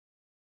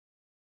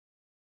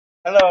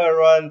Hello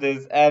everyone,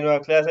 this is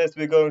Hanma Classes.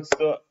 We're going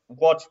to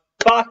watch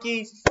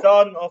Baki,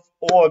 Son of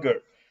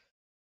Ogre,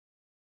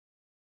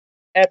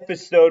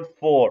 episode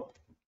 4.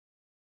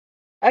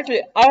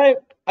 Actually, I'm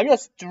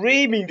just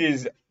streaming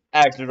this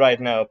actually right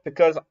now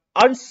because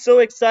I'm so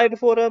excited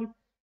for them.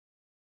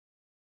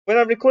 When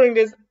I'm recording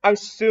this, I'm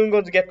soon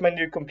going to get my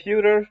new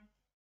computer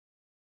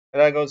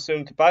and I'm going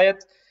soon to buy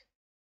it.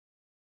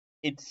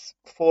 It's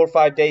 4 or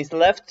 5 days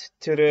left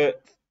to the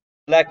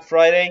Black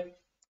Friday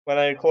when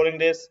I'm recording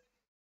this.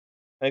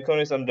 I'm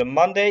recording this on the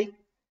Monday,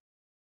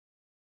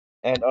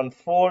 and in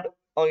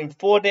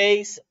 4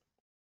 days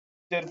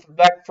to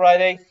Black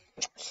Friday,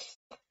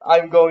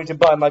 I'm going to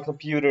buy my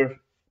computer.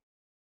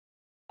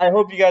 I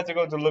hope you guys are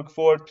going to look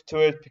forward to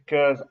it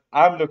because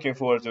I'm looking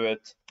forward to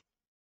it.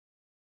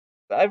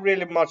 I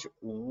really much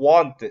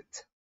want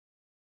it.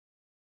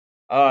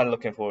 I'm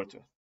looking forward to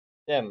it.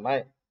 Yeah,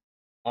 my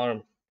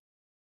arm.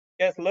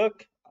 Guess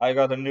look, I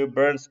got a new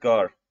burn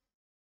scar.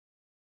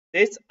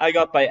 This I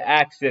got by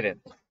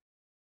accident.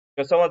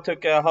 Because someone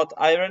took a hot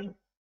iron,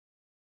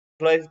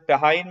 placed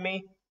behind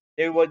me.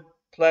 They would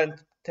plan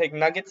to take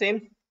nuggets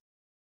in.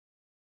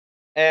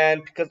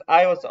 And because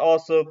I was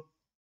also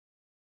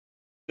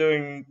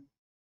doing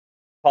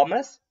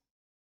hummus,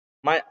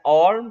 my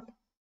arm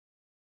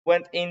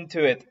went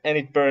into it and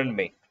it burned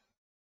me.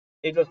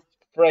 It was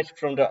fresh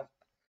from the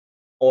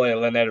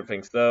oil and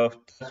everything, so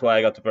that's why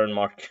I got the burn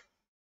mark.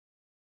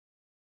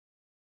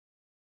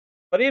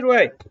 But either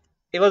way,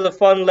 it was a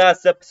fun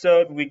last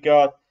episode. We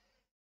got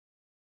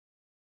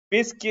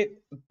Biscuit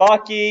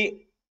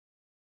Baki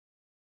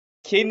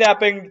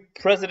kidnapping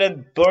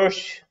President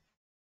Bush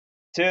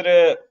to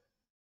the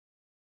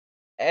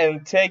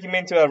and take him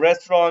into a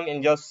restaurant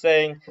and just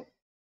saying,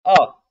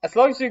 "Oh, as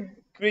long as you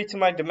agree to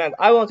my demand,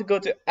 I want to go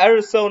to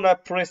Arizona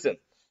prison.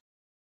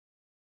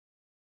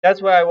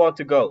 That's where I want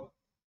to go.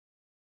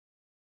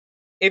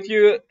 If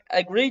you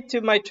agree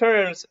to my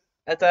terms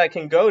that I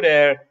can go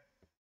there,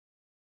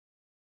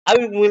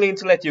 I'm willing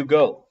to let you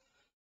go.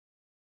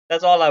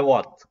 That's all I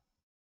want."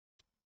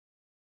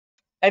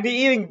 And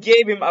he even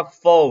gave him a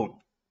phone.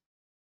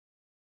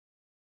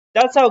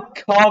 That's how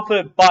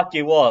confident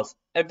Baki was.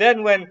 And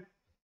then when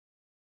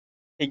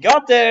he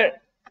got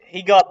there,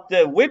 he got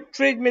the whip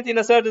treatment in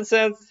a certain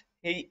sense.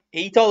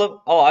 He told him,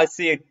 "Oh, I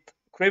see it.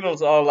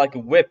 Criminals are like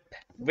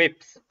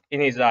whips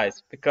in his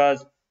eyes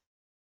because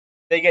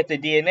they get the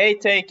DNA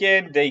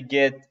taken, they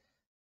get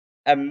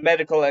a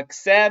medical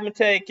exam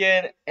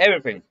taken,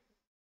 everything,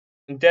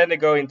 and then they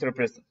go into the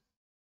prison."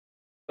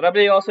 But I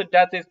believe also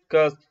that is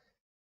because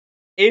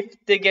if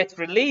they get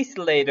released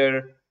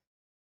later,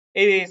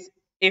 it is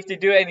if they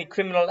do any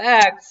criminal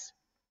acts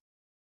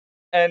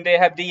and they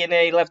have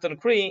DNA left on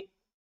the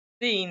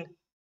scene,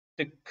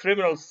 the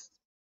criminals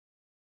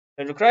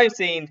and the crime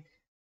scene,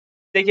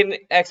 they can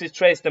actually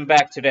trace them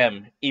back to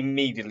them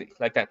immediately,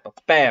 like that.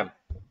 But bam,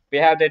 we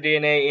have their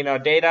DNA in our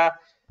data.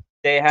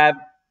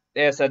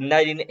 There's a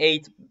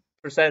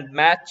 98%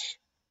 match.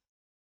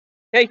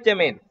 Take them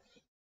in.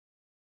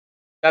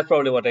 That's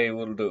probably what they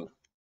will do.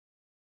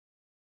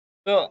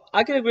 So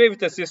I can agree with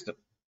the system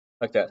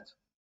like that.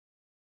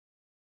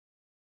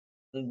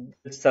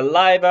 The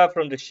saliva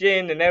from the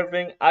shin and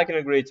everything, I can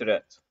agree to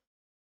that.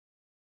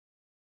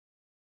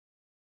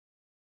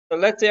 So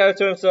let's see how it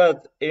turns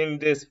out in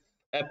this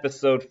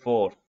episode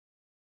 4.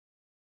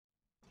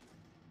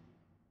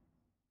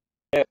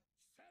 Yeah.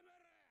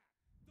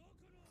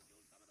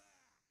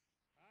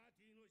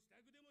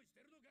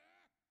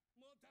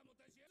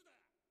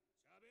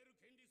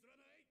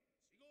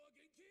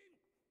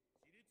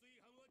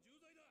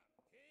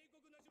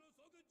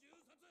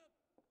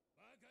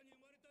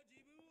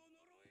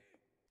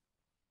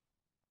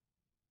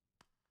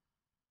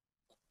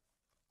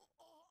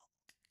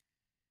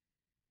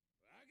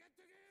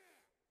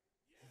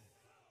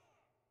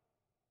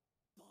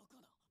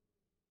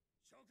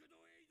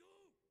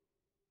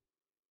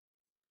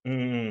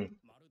 Mm.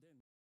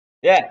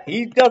 Yeah,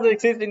 he doesn't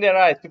exist in their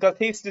eyes because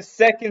he's the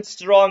second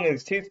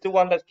strongest. He's the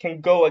one that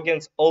can go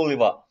against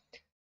Oliver.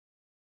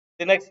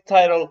 The next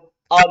title,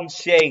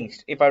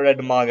 Unchanged, if I read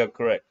the manga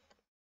correct.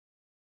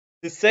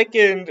 The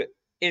second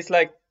is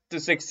like the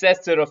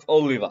successor of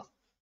Oliver.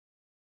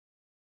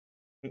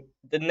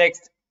 The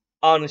next,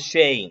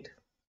 Unchained,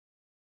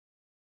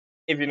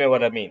 if you know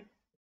what I mean.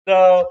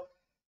 So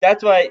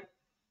that's why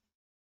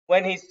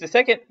when he's the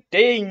second,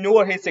 they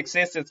ignore his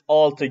existence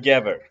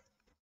altogether.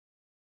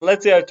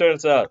 Let's see how it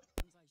turns out.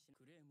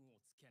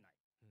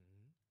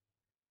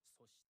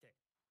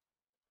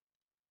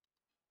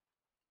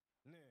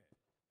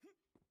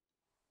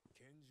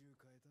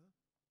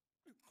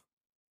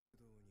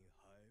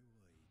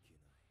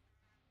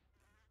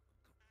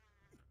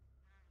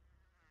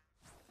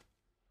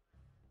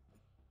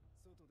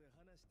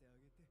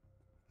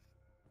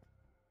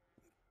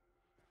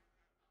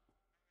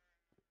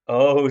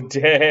 Oh,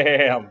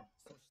 damn.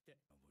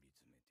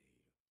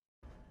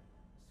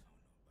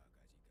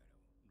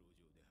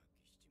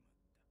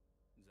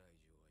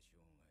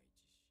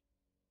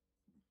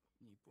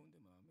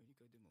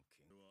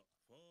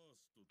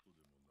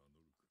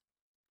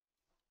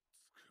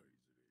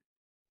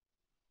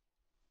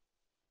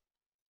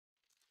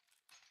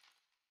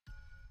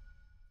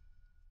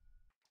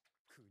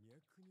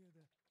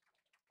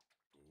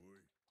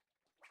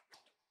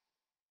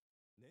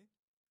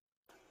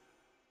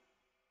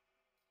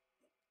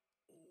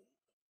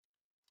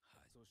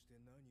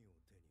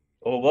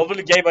 Oh, what will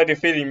he gain by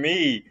defeating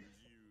me?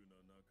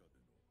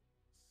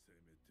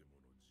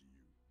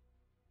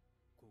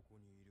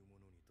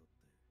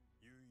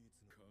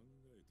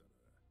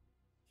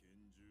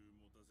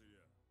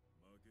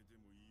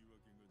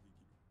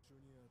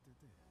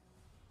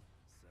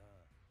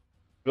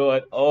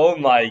 Good. Oh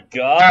my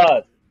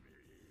god.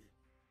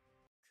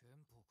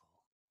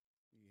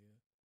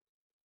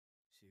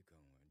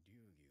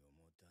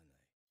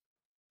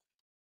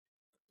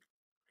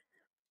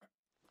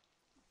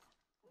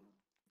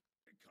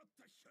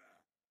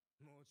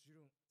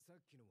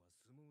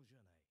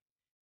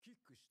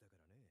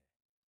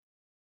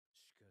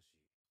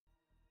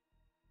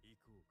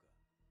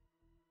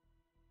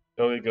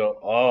 There we go.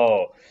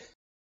 Oh.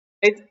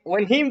 It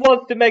when he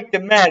wants to make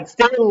demands,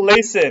 still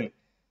listen.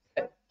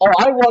 Oh,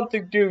 I want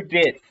to do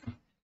this.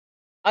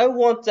 I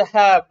want to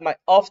have my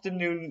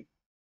afternoon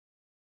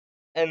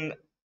and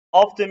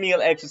after meal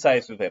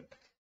exercise with him.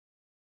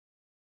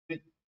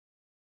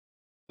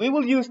 We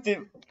will use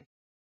the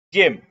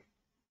gym.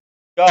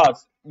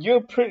 Guards,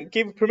 you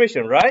give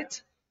permission,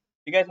 right?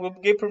 You guys will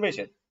give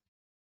permission.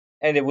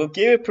 And they will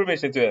give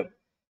permission to him.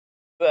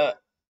 But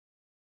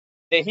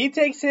then he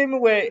takes him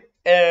away,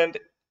 and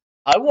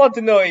I want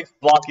to know if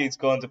Baki is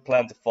going to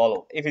plan to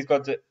follow. If he's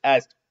going to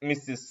ask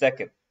Mr.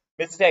 Second.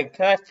 Mr. Second,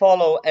 can I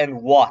follow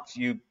and watch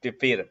you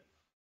defeat him?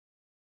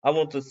 I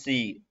want to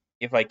see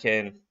if I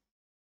can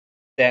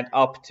stand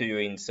up to you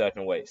in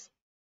certain ways.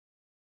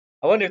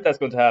 I wonder if that's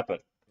going to happen.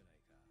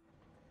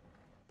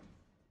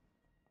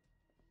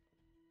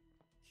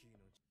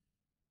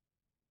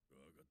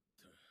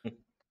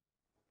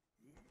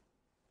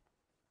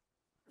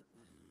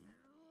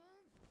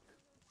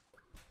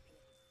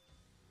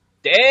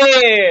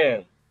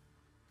 Damn!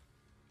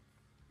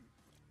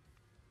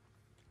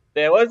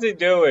 Damn, what's he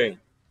doing?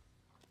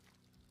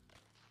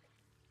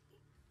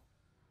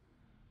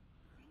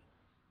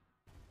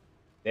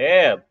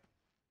 Damn!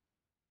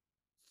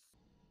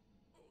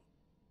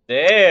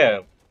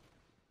 Damn!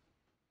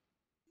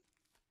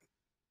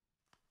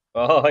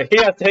 Oh, he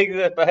has taken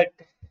it back.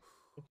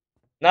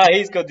 Now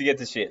he's going to get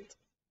the shit.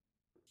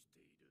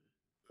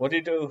 What do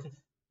you do?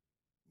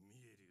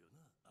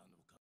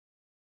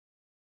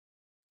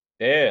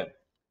 Damn.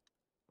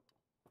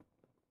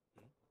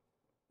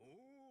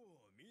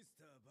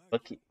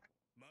 Lucky.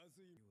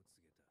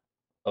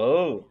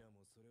 Oh.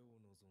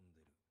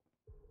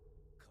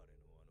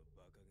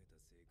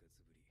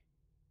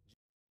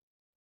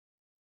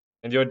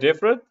 And you're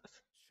different?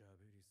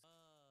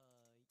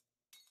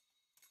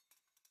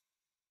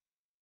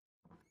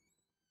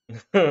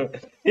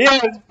 He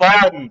has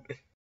fun!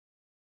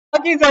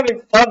 Lucky's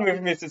having fun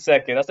with Mr.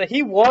 Second. I said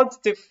he wants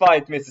to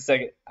fight Mr.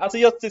 Second. I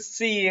said just to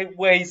see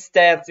where he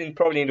stands in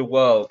probably in the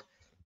world.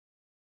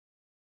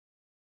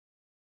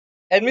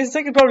 And Mr.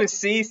 Second probably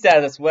sees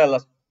that as well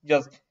as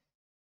just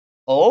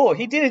oh,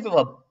 he did it with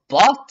a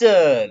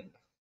button.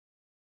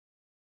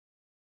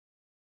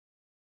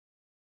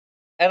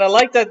 And I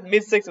like that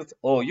Mr. Second says,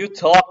 oh, you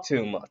talk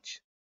too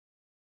much.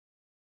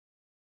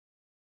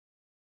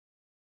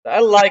 I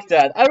like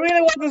that. I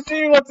really want to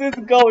see what this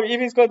is going.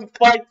 If he's going to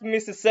fight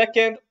Mr.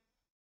 Second,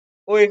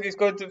 or if he's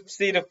going to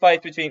see the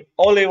fight between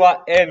Oliver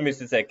and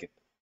Mr. Second.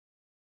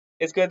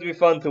 It's going to be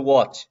fun to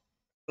watch.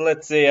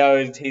 Let's see how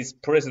his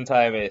prison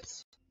time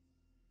is.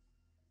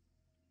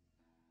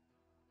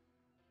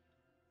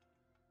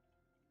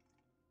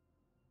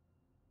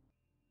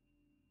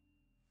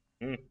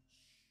 Hmm.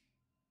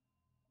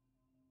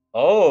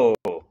 Oh,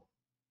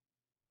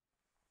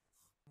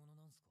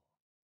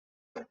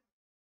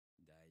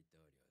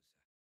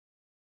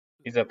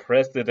 he's a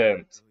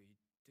president.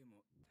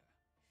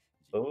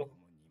 Oh,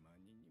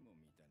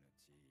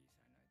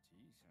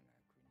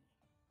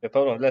 the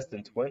total less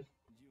than 20.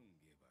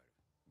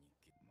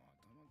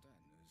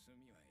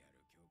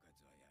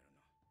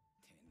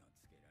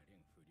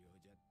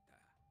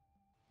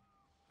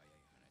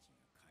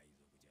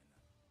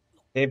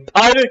 The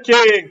Pirate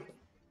King!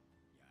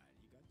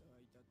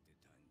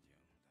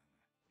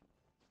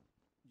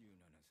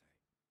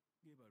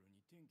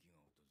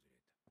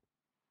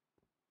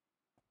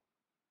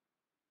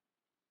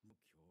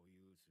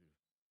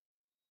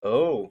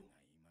 Oh.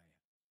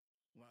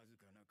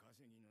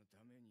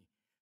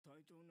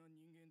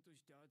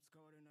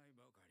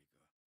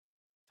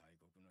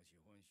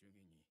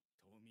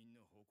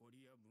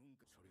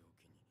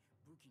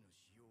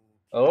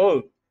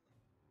 Oh.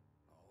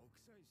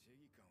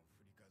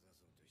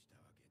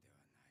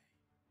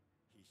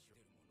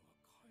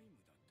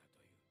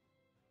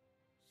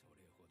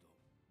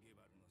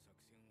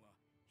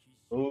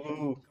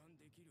 Ooh.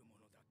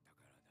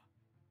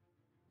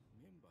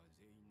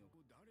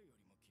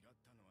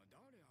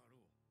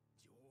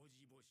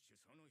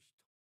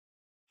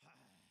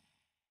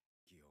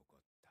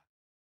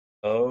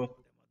 Oh.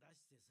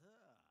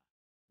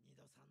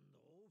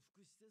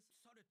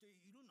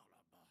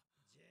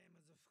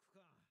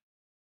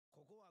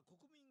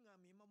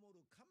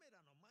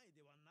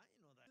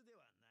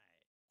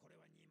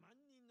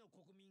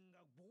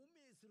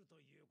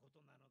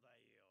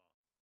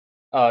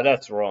 Oh,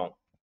 that's wrong.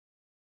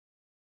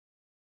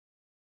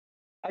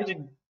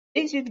 Actually,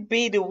 they should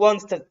be the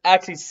ones that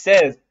actually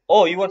says,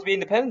 "Oh, you want to be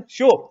independent?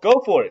 Sure,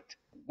 go for it.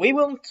 We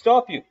won't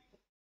stop you."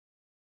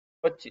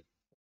 But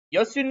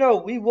just you know,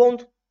 we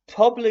won't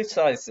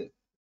publicize it.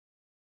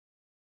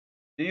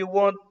 Do you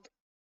want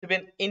to be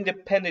an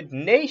independent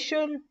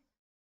nation?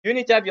 You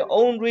need to have your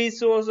own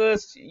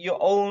resources, your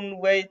own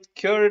weight,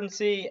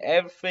 currency,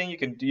 everything. You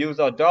can use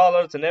our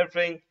dollars and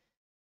everything.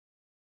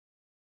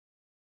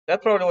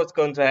 That's probably what's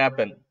going to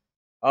happen.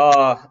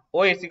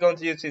 Or is he going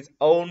to use his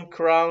own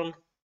crown?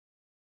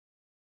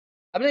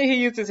 I believe he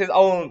uses his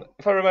own,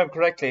 if I remember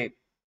correctly,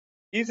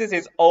 he uses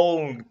his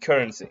own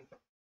currency.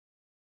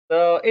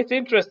 So it's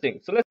interesting.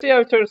 So let's see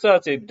how it turns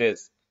out in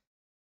this.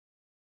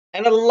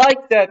 And I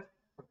like that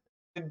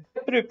the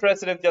deputy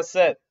president just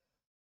said,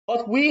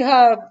 but we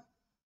have,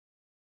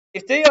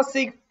 if they are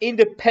seeking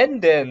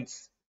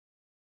independence,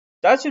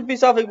 that should be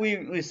something we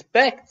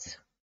respect.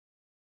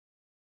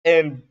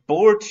 And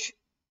Borch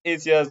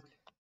is just,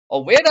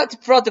 oh, we're not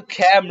in front of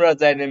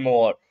cameras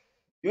anymore.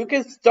 You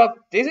can stop.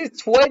 This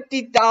is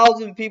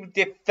 20,000 people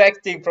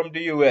defecting from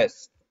the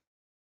US.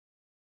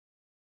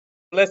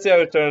 Let's see how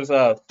it turns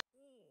out.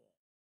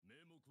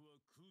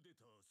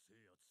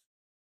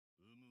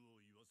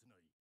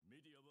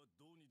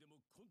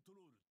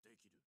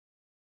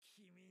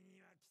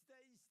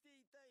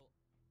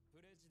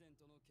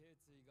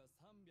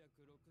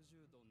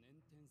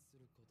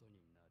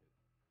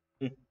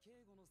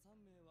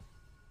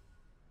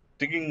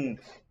 Digging.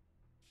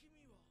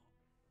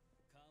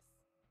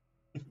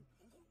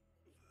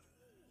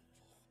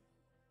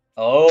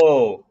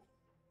 Oh.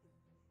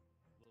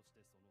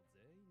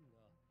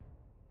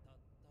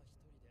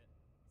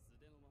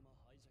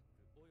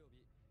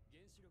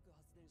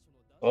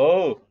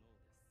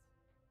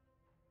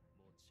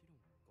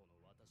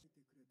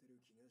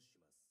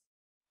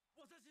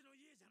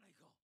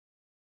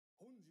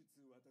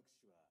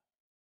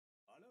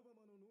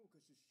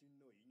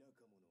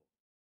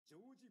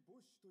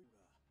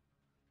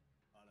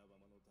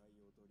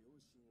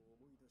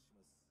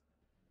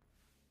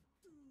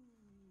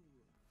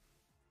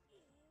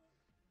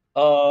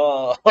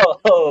 Oh.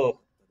 Oh.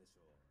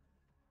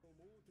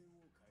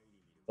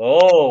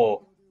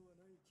 Oh.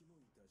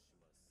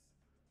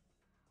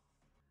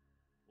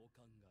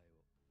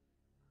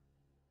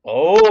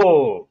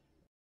 Oh.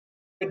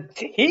 They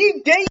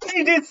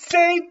did the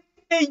same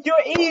thing your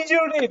Angel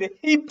did.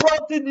 He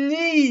brought the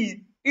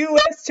knee.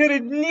 US to the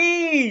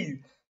knee.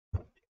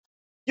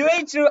 Your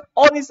Angel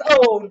on his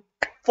own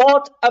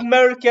fought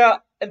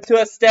America into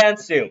a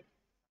standstill.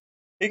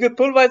 He could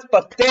pull it,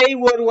 but they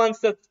were the ones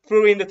that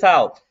threw in the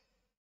towel.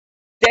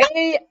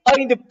 They are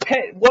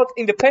independent. What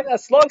independent?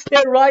 As long as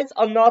their rights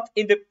are not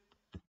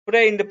for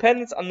their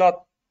independence are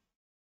not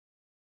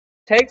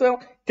taken,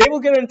 they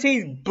will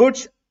guarantee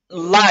Butch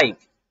life.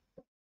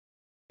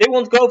 They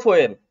won't go for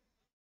him,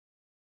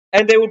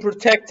 and they will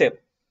protect him.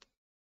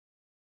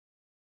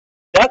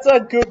 That's a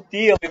good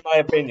deal, in my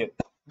opinion.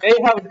 They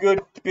have a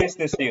good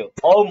business deal.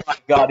 Oh my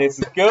God, it's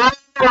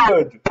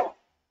good.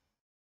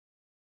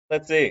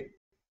 Let's see.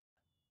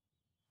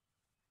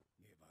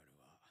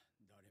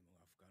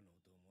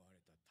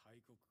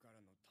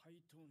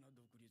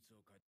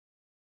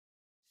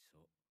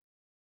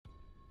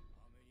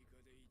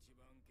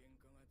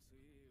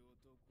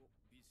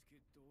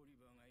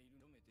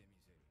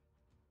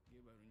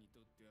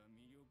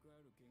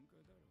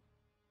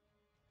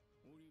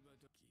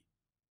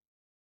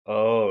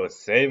 Oh,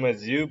 same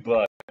as you,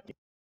 but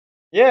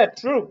yeah,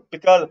 true.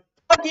 Because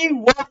Baki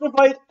wants to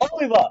fight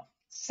Oliver.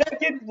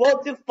 Second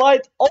wants to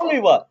fight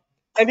Oliver,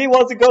 and he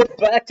wants to go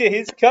back to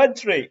his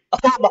country.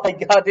 Oh my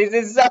God, this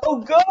is so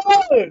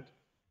good!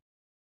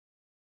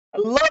 I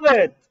love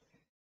it.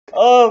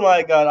 Oh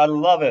my God, I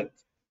love it.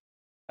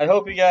 I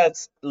hope you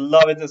guys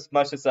love it as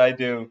much as I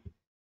do.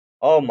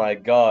 Oh my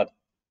God.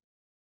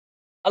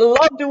 I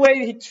love the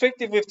way he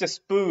tricked it with the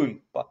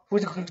spoon.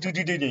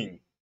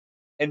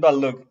 And but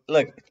look,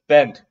 it's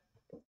bent.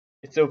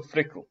 It's so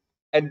fickle.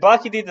 And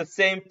Baki did the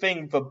same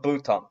thing for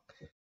Bhutan.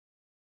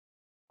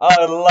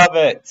 I love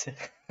it.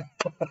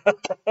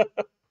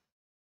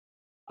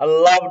 I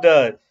love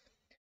that.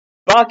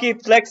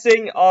 Baki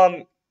flexing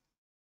on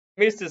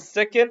Mr.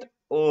 Second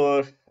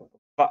or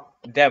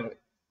Dev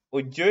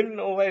or Jun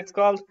or what it's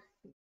called.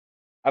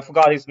 I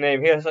forgot his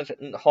name. He has such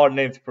a hard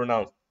name to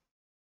pronounce.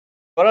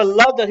 But I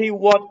love that he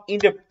won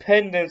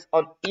independence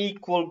on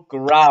equal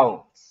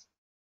grounds.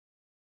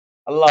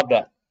 I love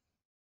that.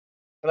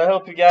 And I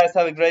hope you guys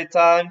have a great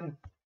time.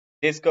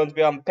 This is going to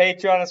be on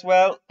Patreon as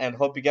well. And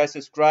hope you guys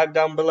subscribe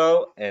down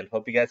below. And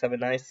hope you guys have a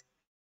nice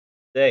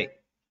day.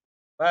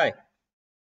 Bye.